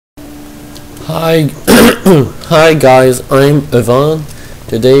Hi, hi guys, I'm Ivan.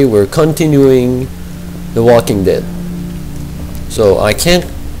 Today we're continuing The Walking Dead. So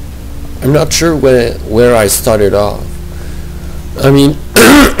I'm not sure where I started off. I mean,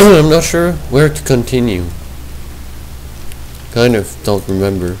 I'm not sure where to continue. Kind of don't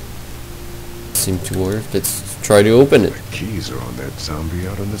remember. Seemed to work. Let's try to open it. The keys are on that zombie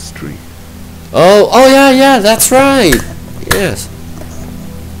out on the street. Oh yeah, that's right. Yes.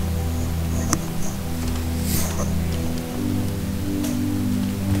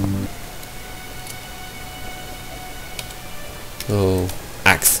 Oh,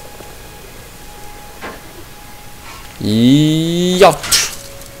 axe. Yup.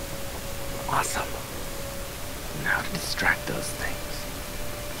 Awesome. Now to distract those things.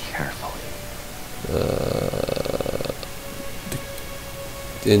 Carefully.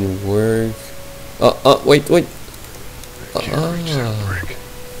 Didn't work. Wait. I can't reach that brick.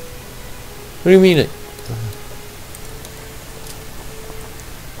 What do you mean?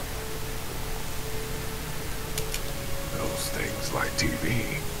 Those things like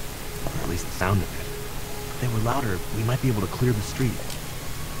TV. Or at least the sound of it. If they were louder, we might be able to clear the street.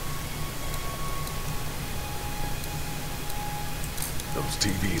 Those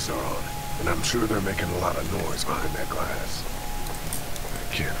TVs are on, and I'm sure they're making a lot of noise behind that glass. I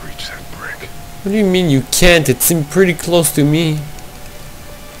can't reach that brick. What do you mean you can't? It seemed pretty close to me.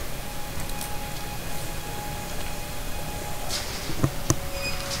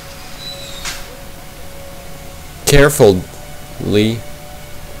 Careful, Lee.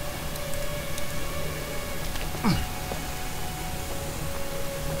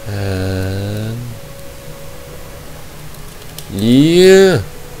 And yeah.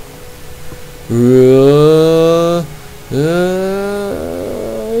 Yeah.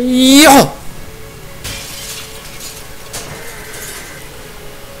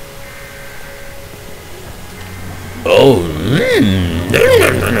 Oh.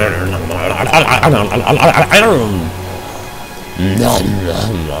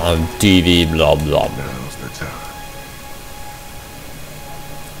 TV blah blah. Now's the time.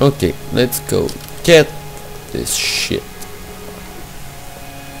 Okay, let's go get this shit.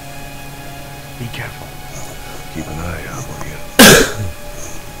 Be careful. Keep an eye out on you.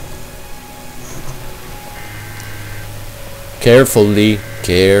 Careful, Lee.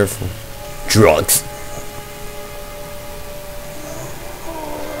 Careful. Drugs.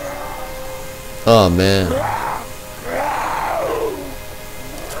 Oh man.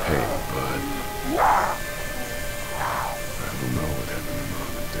 Hey, bud. I don't know what happened to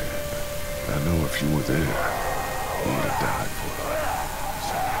Mom and Dad, but I know if you were there, you would have died for it.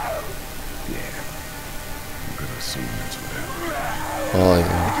 So, yeah. I'm gonna assume that's what happened. Oh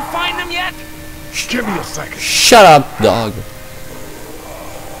yeah. Did you find them yet? Shh, give me a second. Shut up, dog.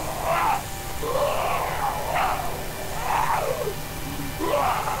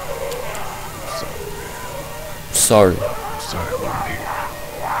 Sorry. I'm sorry I wasn't here.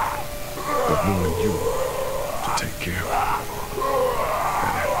 But knowing you to take care of me,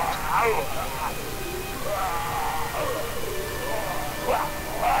 that helped.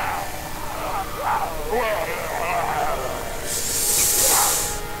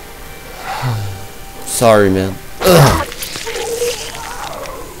 Sorry, man. Ugh.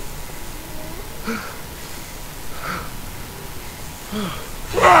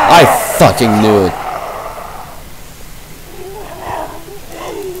 I fucking knew it.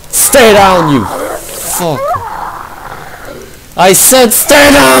 Stay down, you fuck. I said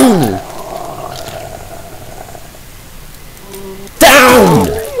stay down! Down!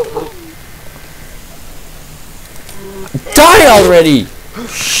 Die already!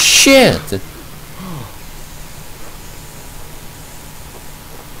 Shit!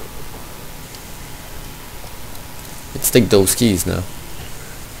 Let's take those keys now.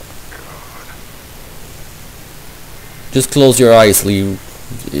 Just close your eyes, Lee.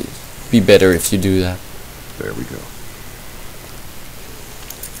 It'd be better if you do that. There we go.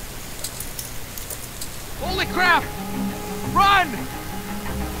 Holy crap! Run!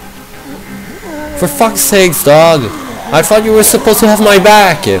 For fuck's sakes, dog. I thought you were supposed to have my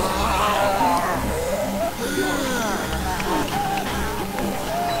back.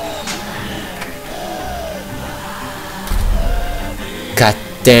 God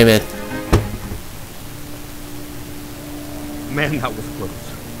damn it. Man, that was close.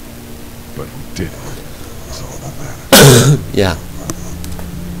 But we did it. That's all that matters. Yeah.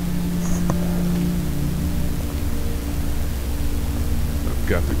 I've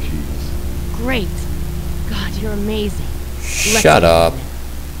got the keys. Great. God, you're amazing. Shut up.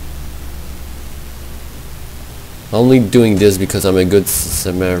 Only doing this because I'm a good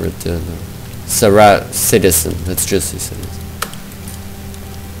Samaritan. Sarah citizen. Let's just say citizen.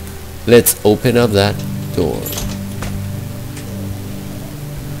 Let's open up that door.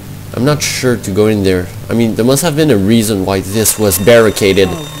 I'm not sure to go in there. I mean, there must have been a reason why this was barricaded.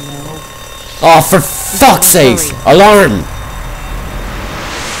 Oh, for fuck's sakes! Alarm!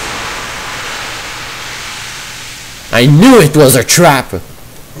 I knew it was a trap!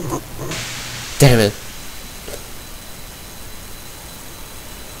 Damn it.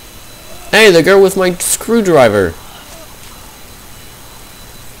 Hey, the girl with my screwdriver.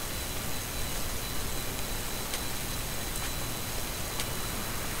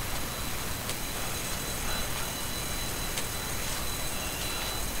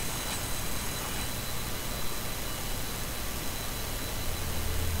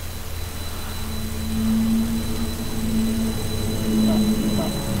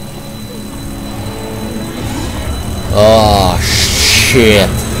 Oh, shit.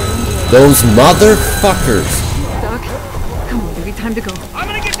 Those motherfuckers. Doc, come on, baby, time to go. I'm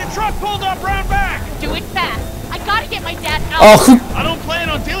gonna get the truck pulled up round back. Do it fast. I gotta get my dad out. Oh, who? I don't plan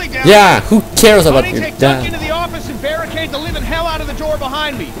on dilly-dallying. Yeah, who cares about Honey, your take Doug dad? into the office and barricade the living hell out of the door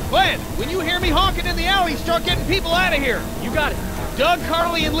behind me. Glenn, when you hear me honking in the alley, start getting people out of here. You got it. Doug,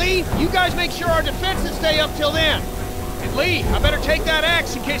 Carly, and Lee, you guys make sure our defenses stay up till then. And Lee, I better take that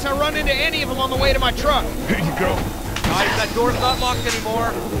axe in case I run into any of them on the way to my truck. Here you go. Guys, that door's not locked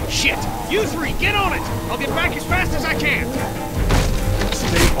anymore. Shit! You three, get on it! I'll get back as fast as I can.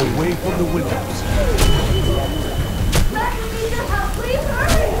 Stay away from the windows.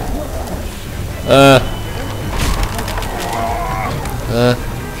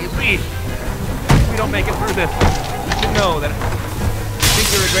 Hey, Lee, if we don't make it through this, you should know that I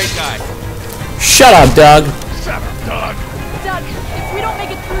think you're a great guy. Shut up, Doug. Shut up, Doug. Doug, if we don't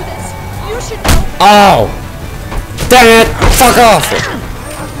make it through this, you should know. Oh! Damn it! Fuck off!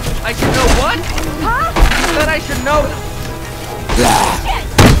 I should know what? Huh? You said I should know.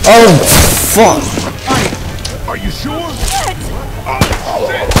 Oh, fuck! Are you sure? Shit!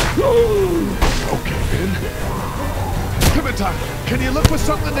 Okay, then. Clementine, can you look for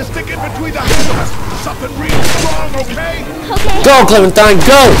something to stick in between the handles? Something real strong, okay? Okay. Go, Clementine,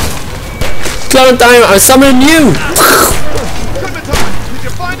 go! Clementine, I'm summoning you! Clementine, did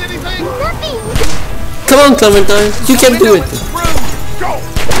you find anything? Nothing. Come on, Clementine, you can do it. Go!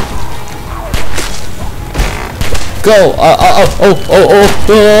 Go! I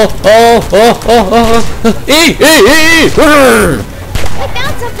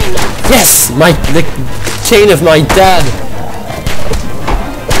found something. Yes! The chain of my dad!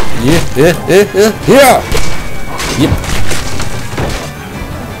 Yeah! Yep.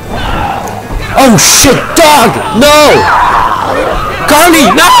 Oh shit! Dog! No! Carly,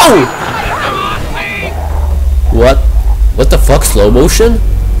 no! What? What the fuck? Slow motion?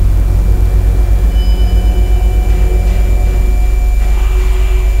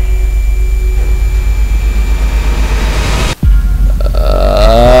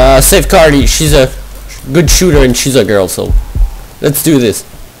 Save Carly. She's a good shooter and she's a girl, so let's do this.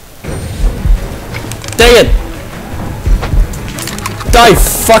 Dang it! Die,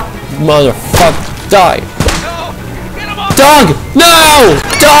 fuck, motherfucker, die! Dog! No!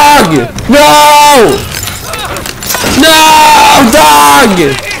 Dog! No! No! Dog!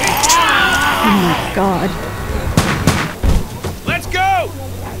 Oh my god. Let's go!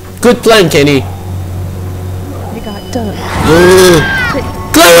 Good plan, Kenny. I got Doug.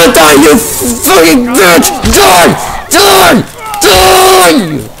 Clementine, you fucking bitch! Die! Die! Die!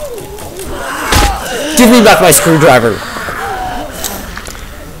 Give me back my screwdriver.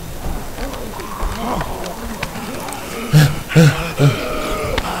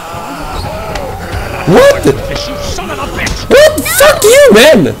 What? You son of a bitch! What? Fuck you,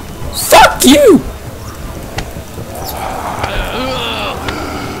 man! Fuck you!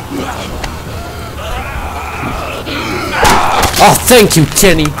 Oh, thank you,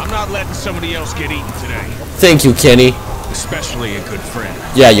 Kenny. I'm not letting somebody else get eaten today. Thank you, Kenny. Especially a good friend.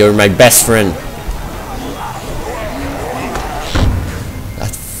 Yeah, you're my best friend. That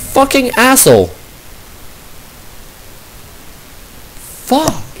fucking asshole.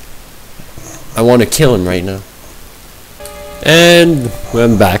 Fuck. I want to kill him right now. And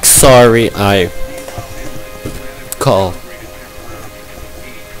I'm back. Sorry, I call.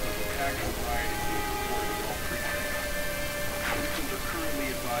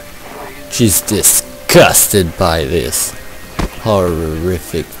 She's disgusted by this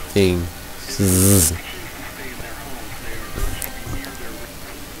horrific thing. Zzz.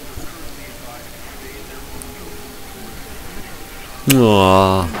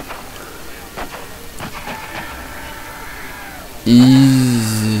 Aww.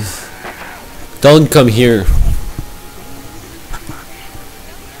 Don't come here.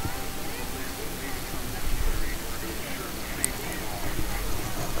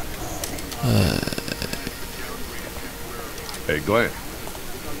 Hey, Glenn.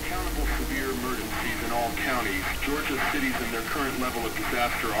 Uncountable severe emergencies in all counties. Georgia's cities and their current level of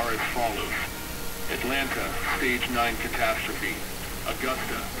disaster are as follows. Atlanta, stage 9 catastrophe.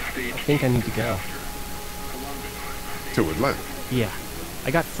 Augusta, stage I think I need to go. To Atlanta. Yeah,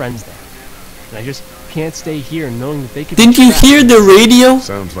 I got friends there. And I just can't stay here knowing that they could Didn't be you trapped. hear the radio?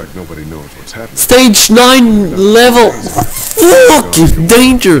 Sounds like nobody knows what's happening. Stage 9 level. Fucking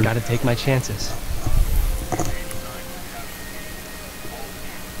danger. Gotta take my chances.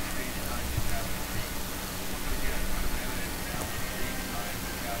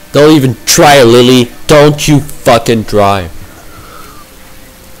 Don't even try, Lily. Don't you fucking try.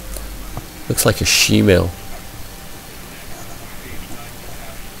 Looks like a she-male.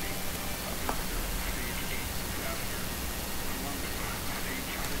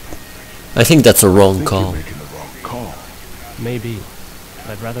 I think that's a wrong call. You're making the wrong call. Maybe.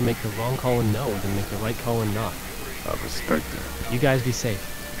 But I'd rather make the wrong call and no than make the right call and not. I respect that. You guys be safe.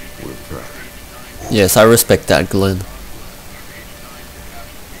 We'll try. Yes, I respect that, Glenn.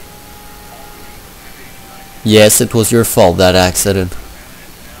 Yes, it was your fault, that accident.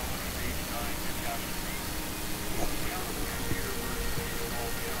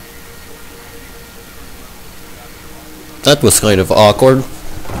 That was kind of awkward.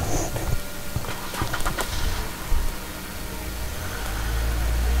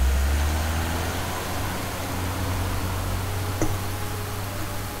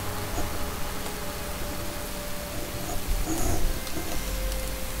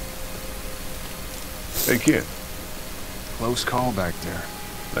 Hey, kid. Close call back there.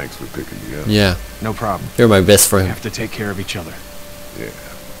 Thanks for picking me up. Yeah, No problem. you're my best We friend. have to take care of each other. Yeah,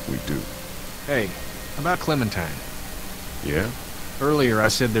 we do. Hey, about Clementine. Yeah? Earlier I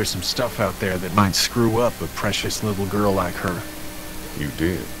said there's some stuff out there that might screw up a precious little girl like her. You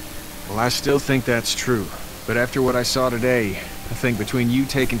did. Well, I still think that's true. But after what I saw today, I think between you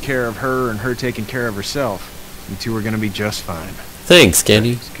taking care of her and her taking care of herself, you two are gonna be just fine. Thanks,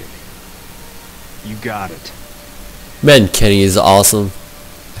 Kenny. You got it. Man, Kenny is awesome.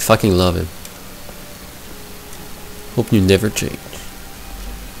 I fucking love him. Hope you never change.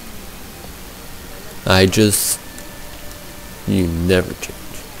 You never change.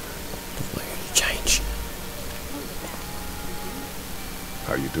 Don't want you to change.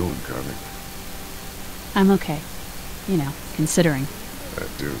 How you doing, Carmen? I'm okay. You know, considering. I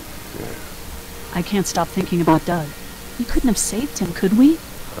do, yeah. I can't stop thinking about Doug. We couldn't have saved him, could we?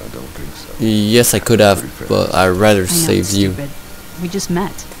 I don't think so. Yes, I could have, but I'd rather I know, save it's you. stupid. We just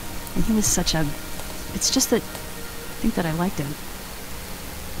met. And he was such a... It's just that... I think that I liked him.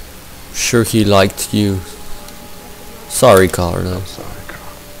 Sure, he liked you. Sorry, Carla. I'm sorry,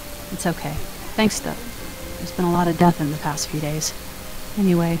 Carl. It's okay. Thanks, though. There's been a lot of death in the past few days.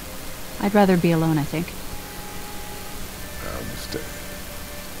 Anyway, I'd rather be alone, I think. I understand.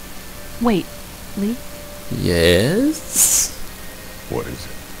 Wait, Lee? Yes? What is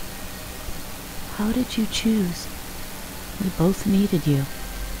it? How did you choose? We both needed you.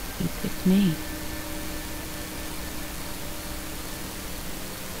 You picked me.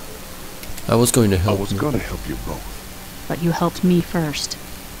 I was going to I help was you. gonna help you both. But you helped me first.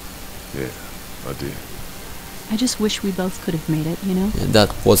 Yeah, I did. I just wish we both could have made it, you know? Yeah,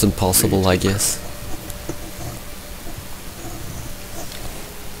 that wasn't possible, I guess.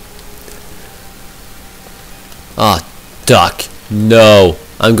 Ah, Duck. No.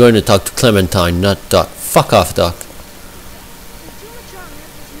 I'm going to talk to Clementine, not Duck. Fuck off, Duck.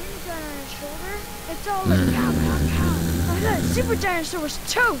 It's all like cow, cow, cow. I thought Super Dinosaur was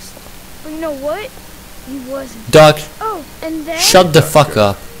toast. But you know what? He wasn't. Duck, Oh, and then... shut the fuck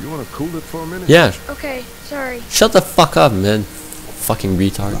up. You wanna cool it for a minute? Yeah, Okay, sorry. shut the fuck up, man. Fucking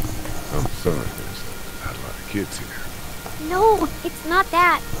retard. I'm sorry, there's not a lot of kids here. No, it's not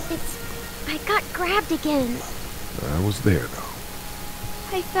that. It's... I got grabbed again. I was there, though.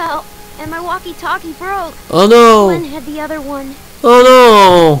 I fell, and my walkie-talkie broke. Oh no! Glenn had the other one. Oh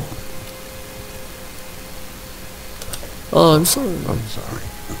no! Oh, I'm sorry. I'm sorry.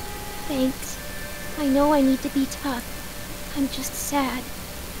 Thanks. I know I need to be tough. I'm just sad.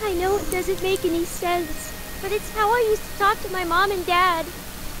 I know it doesn't make any sense, but it's how I used to talk to my mom and dad.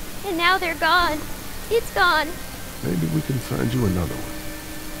 And now they're gone. It's gone. Maybe we can find you another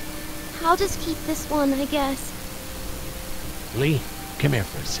one. I'll just keep this one, I guess. Lee, come here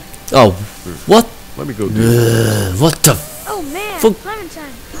for a second. Oh, what? Let me go do it. What the Oh man, Fuck.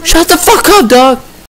 Clementine. Shut the fuck up, dog!